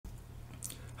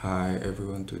Hi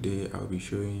everyone, today I'll be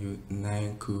showing you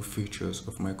 9 cool features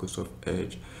of Microsoft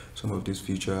Edge. Some of these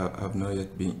features have not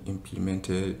yet been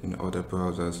implemented in other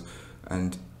browsers,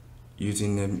 and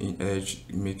using them in Edge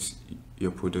makes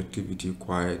your productivity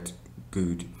quite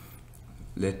good.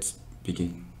 Let's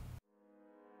begin.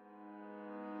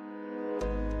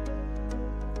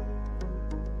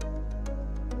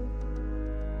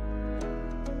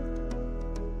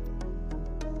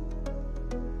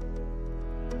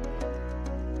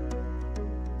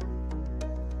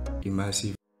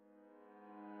 Immersive.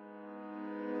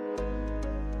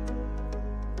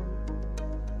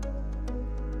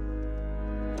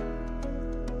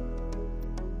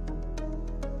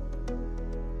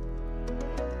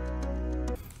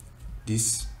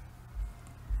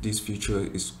 This feature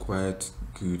is quite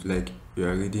good. Like, you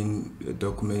are reading a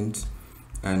document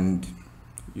and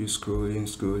you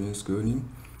scrolling,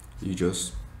 you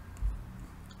just,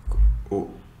 oh,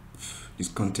 this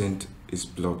content is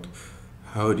blocked.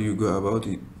 How do you go about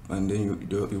it? And then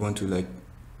you want to like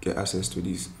get access to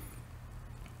this.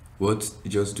 What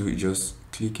you just do, you just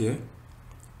click here,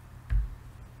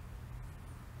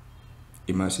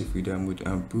 immersive reader mode,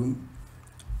 and boom,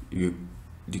 the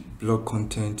blog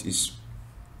content is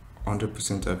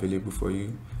 100% available for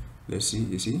you. Let's see.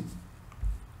 You see,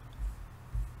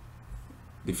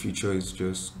 the feature is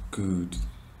just good.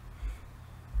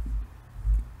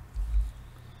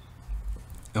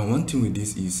 And one thing with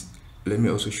this is, let me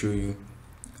also show you,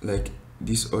 like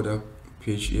this other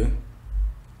page here,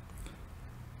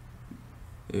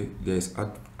 there's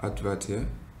advert here.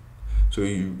 So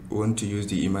you want to use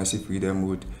the immersive reader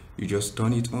mode, you just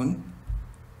turn it on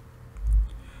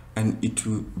and it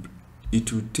will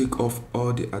take off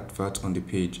all the adverts on the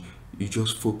page. You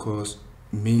just focus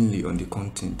mainly on the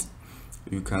content.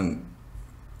 You can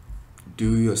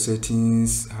do your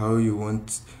settings, how you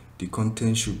want the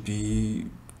content should be,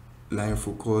 line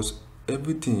focus,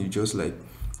 everything. You just like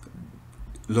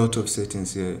lot of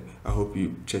settings here. I hope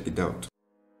you check it out.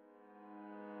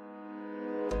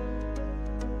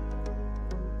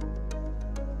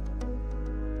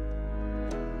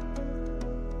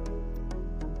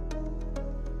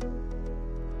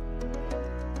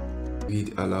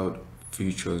 Read aloud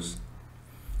features.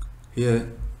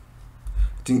 Here,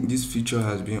 I think this feature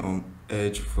has been on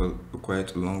Edge for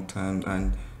quite a long time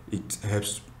and it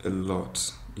helps a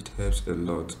lot.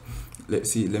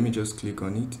 Let's see, let me just click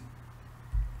on it.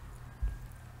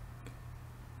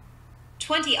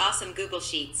 20 awesome Google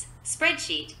Sheets,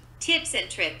 spreadsheet, tips and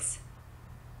tricks.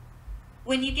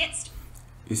 When you get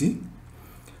you see,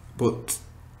 but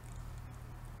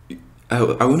I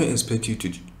wouldn't expect you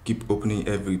to keep opening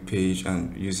every page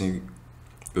and using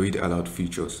read aloud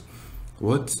features.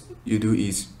 What you do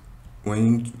is,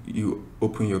 when you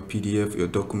open your PDF, your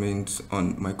documents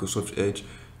on Microsoft Edge,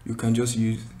 you can just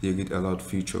use the read aloud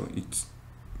feature. It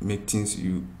makes things,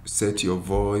 you set your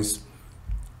voice,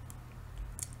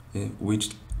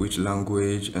 which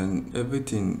language and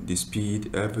everything, the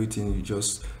speed, everything. You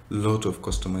just lot of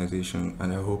customization,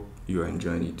 and I hope you are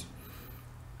enjoying it.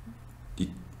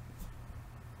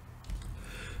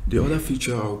 The other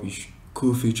feature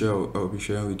cool feature I'll be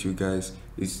sharing with you guys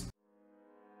is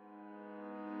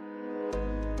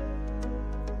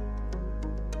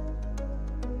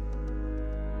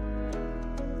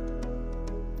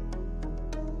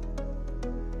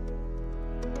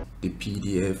the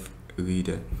PDF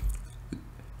reader.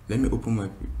 Let me open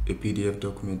a PDF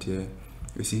document here.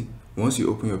 You see, once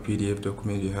you open your PDF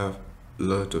document, you have a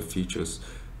lot of features.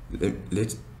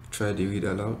 Let's try the read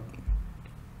aloud.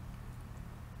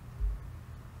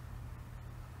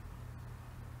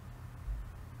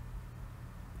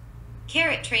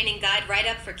 Carrot training guide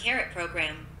write-up for Carrot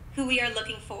program. Who we are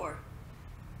looking for.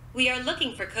 We are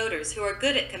looking for coders who are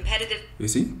good at competitive. You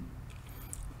see,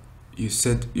 you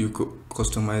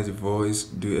customize the voice,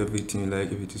 do everything. Like,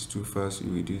 if it is too fast,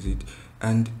 you reduce it.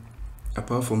 And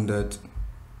apart from that,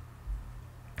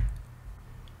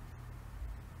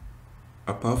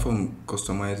 apart from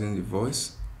customizing the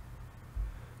voice,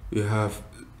 you have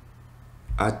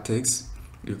add text.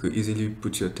 You could easily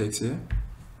put your text here,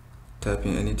 type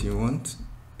in anything you want,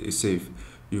 it's safe.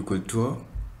 You could draw,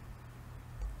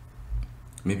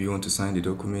 maybe you want to sign the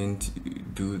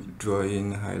document, do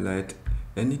drawing, highlight,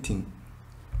 anything.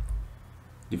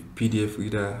 The PDF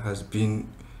reader has been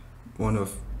one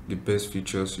of the best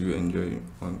features you enjoy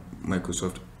on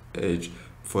Microsoft Edge.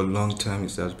 For a long time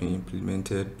it has been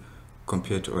implemented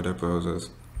compared to other browsers.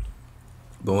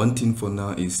 But one thing for now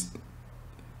is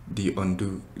the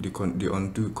undo. The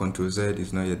undo Control Z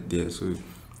is not yet there, so you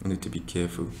need to be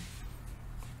careful.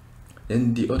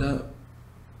 Then the other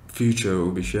feature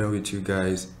we'll be sharing with you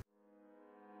guys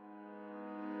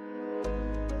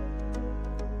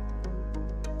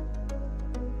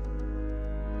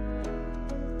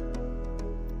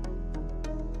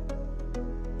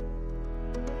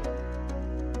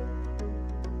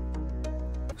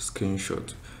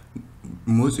screenshot.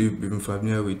 Most of you have been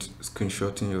familiar with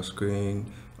screenshotting your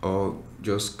screen or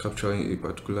just capturing a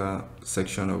particular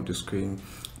section of the screen,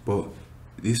 but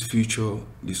this feature,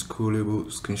 the scrollable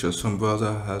screenshot, some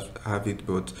browsers have it,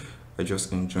 but I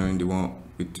just enjoying the one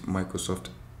with Microsoft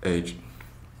Edge.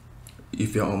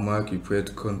 If you're on Mac, you press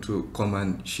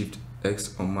Command Shift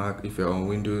X on Mac. If you're on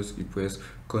Windows, you press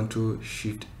Control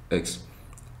Shift X.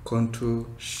 Control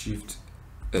Shift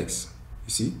X.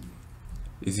 You see?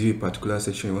 Is it a particular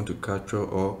section you want to capture,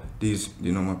 or this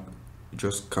the normal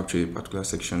just capture a particular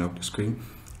section of the screen?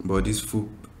 But this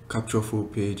capture full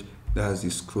page, that's the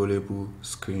scrollable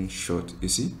screenshot. You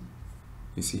see?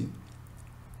 You see?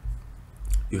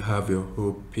 You have your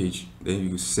whole page. Then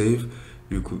you save.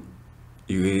 You could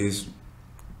erase,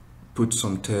 put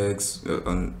some text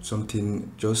on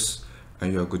something, just,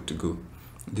 and you are good to go.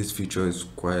 This feature is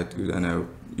quite good, and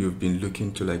you've been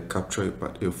looking to like capture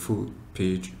a full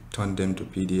page, turn them to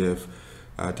PDF.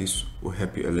 This will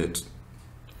help you a lot.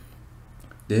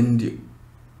 Then the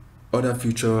other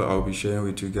feature I'll be sharing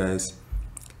with you guys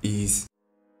is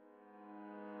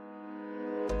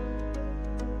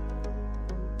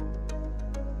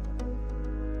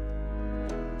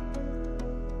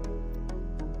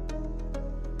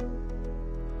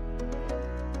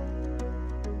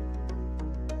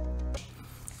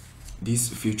this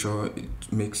feature.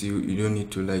 It makes you don't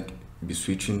need to like be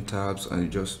switching tabs, and you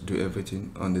just do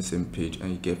everything on the same page,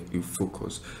 and you get you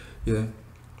focus. Yeah,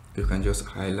 you can just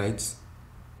highlight,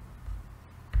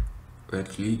 right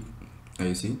click, and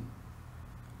you see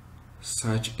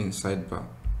search in sidebar.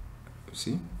 You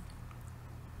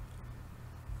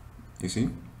see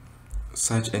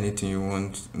search anything you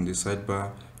want in the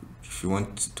sidebar. If you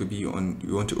want to be on,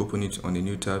 you want to open it on a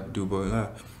new tab, do,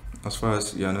 but as far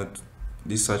as you are not,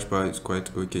 this search bar is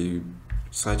quite okay. You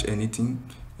search anything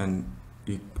and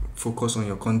you focus on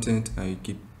your content and you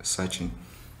keep searching.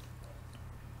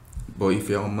 But if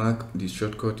you're on Mac, the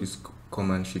shortcut is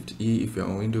Command Shift E. If you're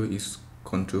on Windows, it's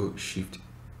Control Shift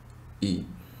E.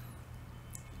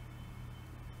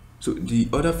 So the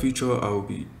other feature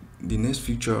the next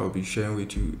feature I'll be sharing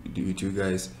with you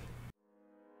guys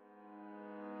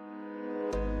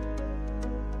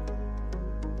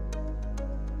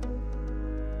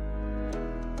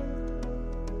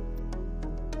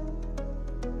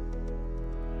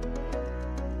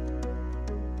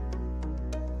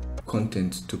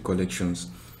content to collections.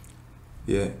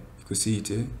 Yeah, you can see it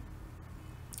here.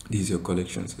 These are your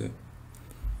collections there.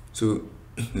 So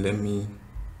let me,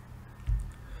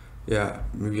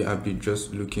 maybe I'll be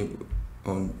just looking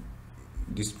on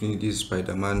this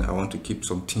Spider-Man. I want to keep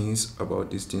some things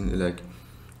about this thing, like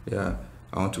I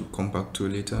want to come back to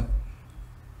later.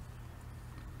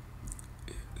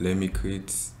 Let me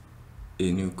create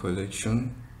a new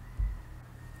collection.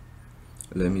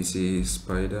 Let me say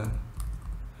Spider-Man.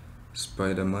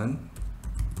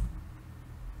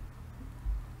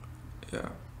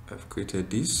 I've created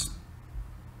this.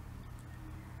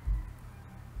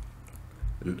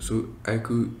 So I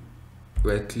could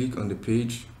right click on the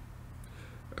page.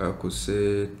 I could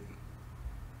say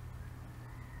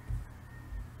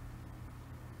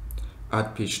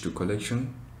add page to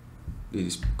collection.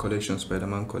 This collection,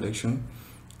 Spider-Man collection,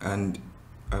 and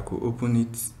I could open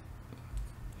it.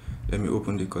 Let me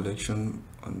open the collection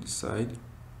on the side.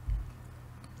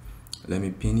 Let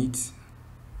me pin it.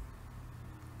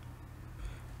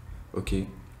 Okay,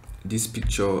 this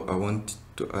picture I want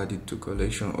to add it to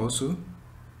collection also.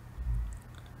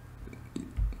 You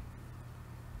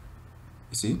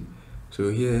see, so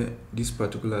here this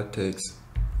particular text,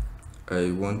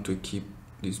 I want to keep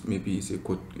this. Maybe it's a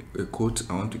quote.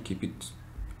 I want to keep it,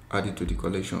 add it to the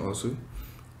collection also.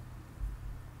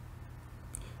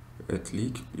 Right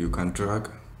click, you can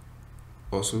drag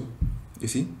also. You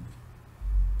see,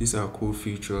 these are cool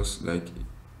features. Like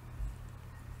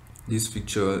this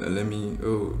picture, let me,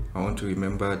 I want to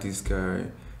remember this guy.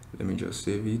 Let me just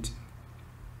save it.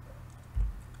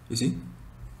 You see,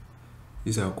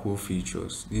 these are cool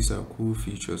features. These are cool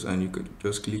features, and you could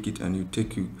just click it and you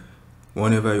take you,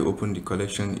 whenever you open the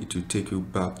collection, it will take you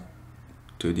back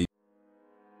to the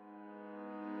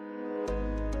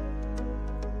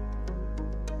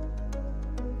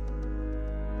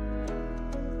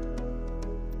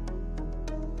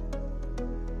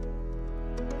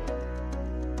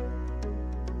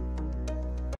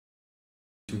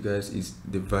guys is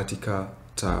the vertical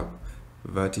tab.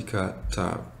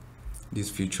 This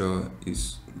feature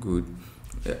is good.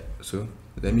 So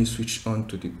let me switch on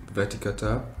to the vertical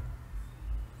tab.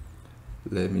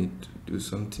 Let me do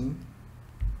something.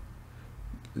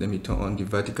 Let me turn on the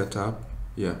vertical tab.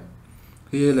 Here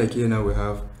now we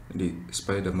have the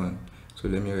Spider-Man. So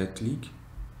let me right click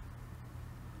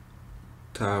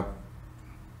tab.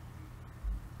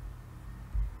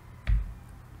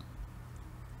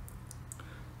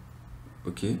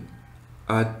 Okay,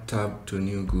 add tab to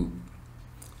new group.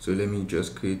 So let me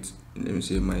just create, let me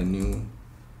say my new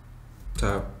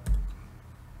tab.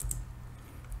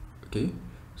 Okay,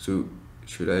 so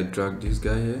should I drag this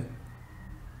guy here?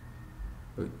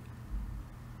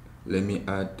 Let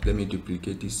me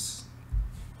duplicate this.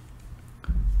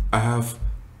 I have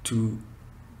 2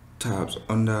 tabs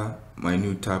under my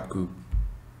new tab group.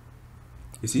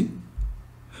 You see?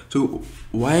 So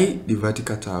why the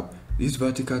vertical tab? This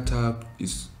vertical tab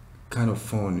is kind of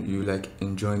fun. You like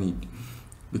enjoying it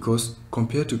because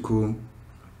compared to Chrome,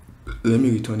 let me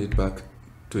return it back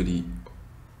to the.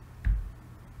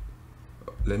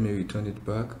 Let me return it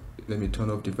back. Let me turn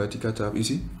off the vertical tab. You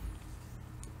see?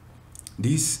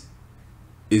 This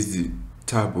is the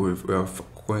tab we are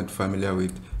quite familiar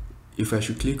with. If I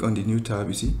should click on the new tab,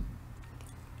 you see,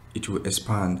 it will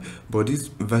expand. But this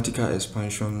vertical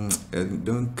expansion, I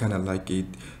don't kind of like it.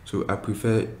 So I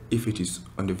prefer if it is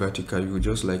on the vertical, you will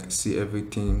just like see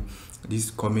everything.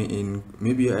 This coming in.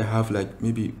 Maybe I have like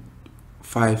maybe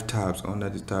 5 tabs under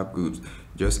the tab groups,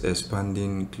 just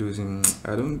expanding, closing.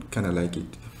 I don't kind of like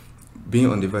it. Being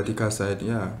on the vertical side,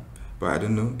 yeah. But I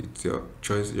don't know, it's your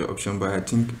choice, your option, but I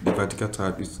think the vertical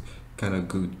tab is kind of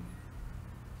good.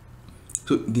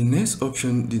 So the next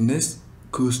option, the next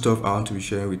cool stuff I want to be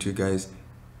sharing with you guys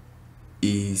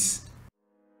is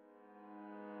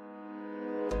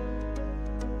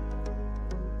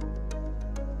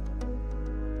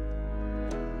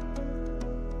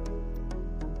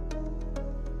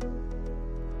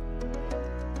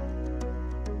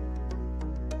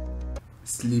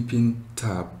sleeping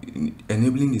tab,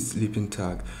 enabling the sleeping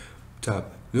tab.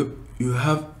 Look, you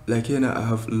have like here now I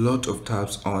have a lot of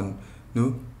tabs on.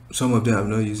 Some of them I'm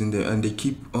not using them and they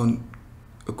keep on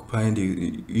occupying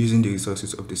using the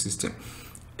resources of the system.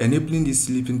 Enabling the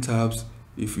sleeping tabs,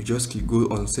 if you just go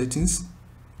on settings,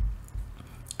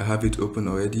 I have it open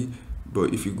already,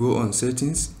 but if you go on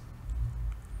settings,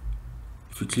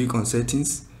 if you click on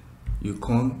settings, you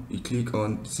click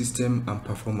on system and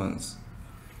performance.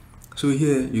 So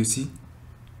here you see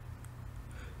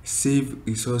save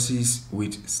resources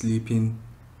with sleeping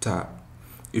tab.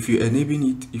 If you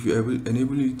enable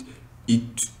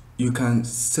it, you can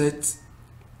set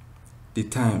the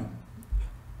time.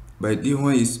 But this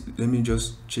one is, let me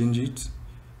just change it,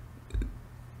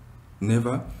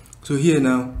 never. So here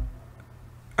now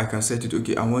I can set it.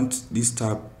 Okay, I want this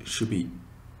tab should be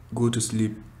go to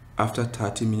sleep after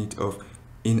 30 minutes of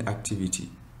inactivity.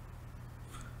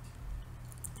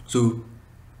 So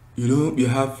you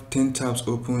have 10 tabs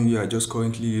open, you are just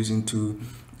currently using 2,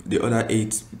 the other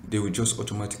 8 they will just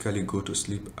automatically go to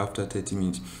sleep after 30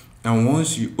 minutes. And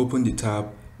once you open the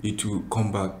tab, it will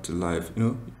come back to life.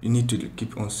 You need to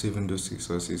keep on saving those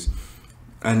resources.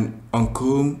 And on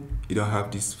Chrome you don't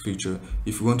have this feature.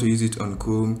 If you want to use it on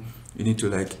Chrome, you need to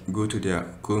like go to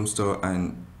their Chrome store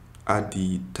and add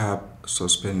the tab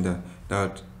suspender.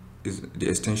 That is the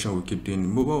extension we keep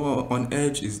doing. On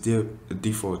Edge is their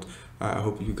default. I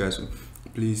hope you guys will,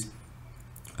 please,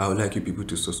 I would like you people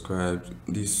to subscribe.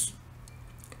 This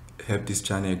help this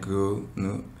channel grow.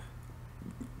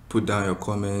 Put down your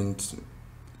comments.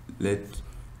 Let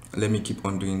me keep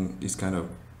on doing this kind of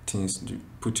things.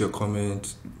 Put your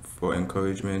comments for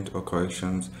encouragement or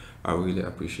corrections. I really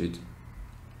appreciate.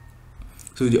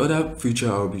 So the other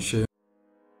feature I'll be sharing,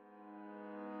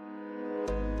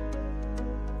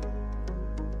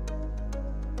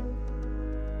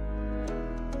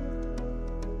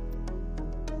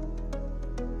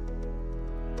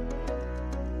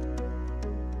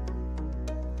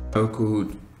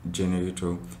 code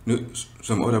generator.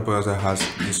 Some other browser has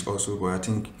this also, but I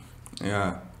think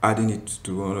adding it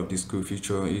to one of these cool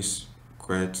feature is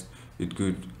quite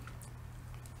good.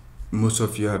 Most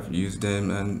of you have used them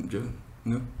and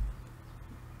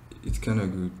it's kind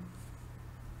of good.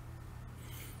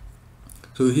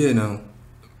 So here now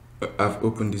I've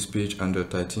opened this page and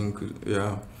I think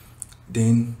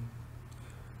then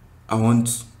I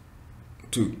want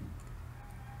to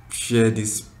share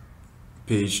this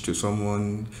page to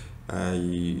someone. I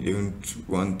don't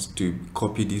want to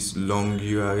copy this long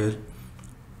URL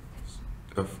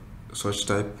of such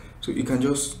type, so you can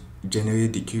just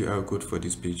generate the QR code for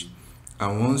this page,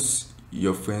 and once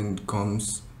your friend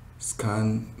comes,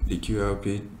 scan the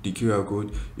QR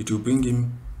code, it will bring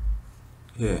him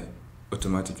here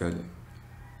automatically.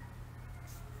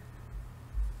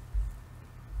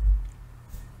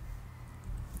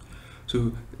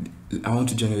 So I want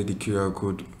to generate the QR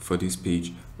code for this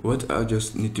page. What I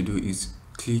just need to do is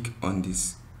click on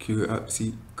this create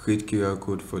QR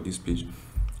code for this page.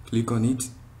 click on it,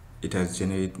 it has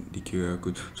generated the QR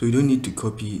code. So you don't need to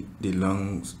copy the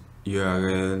long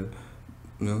URL.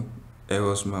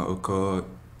 Errors might occur,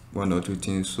 one or two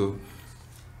things. So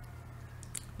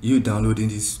you downloading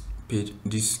this page,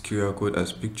 this QR code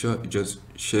as picture, you just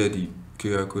share the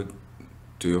QR code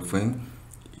to your friend.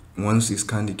 Once you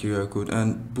scan the QR code,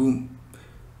 and boom,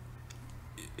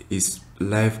 it's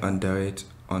live and direct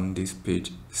on this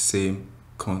page, same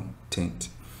content.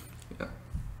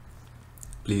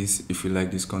 Please, if you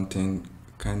like this content,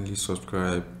 kindly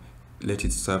subscribe. Let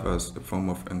it serve as a form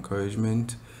of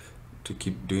encouragement to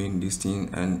keep doing this thing,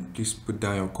 and please put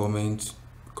down your comments,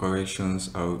 corrections.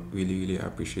 I would really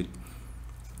appreciate.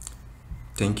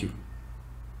 Thank you.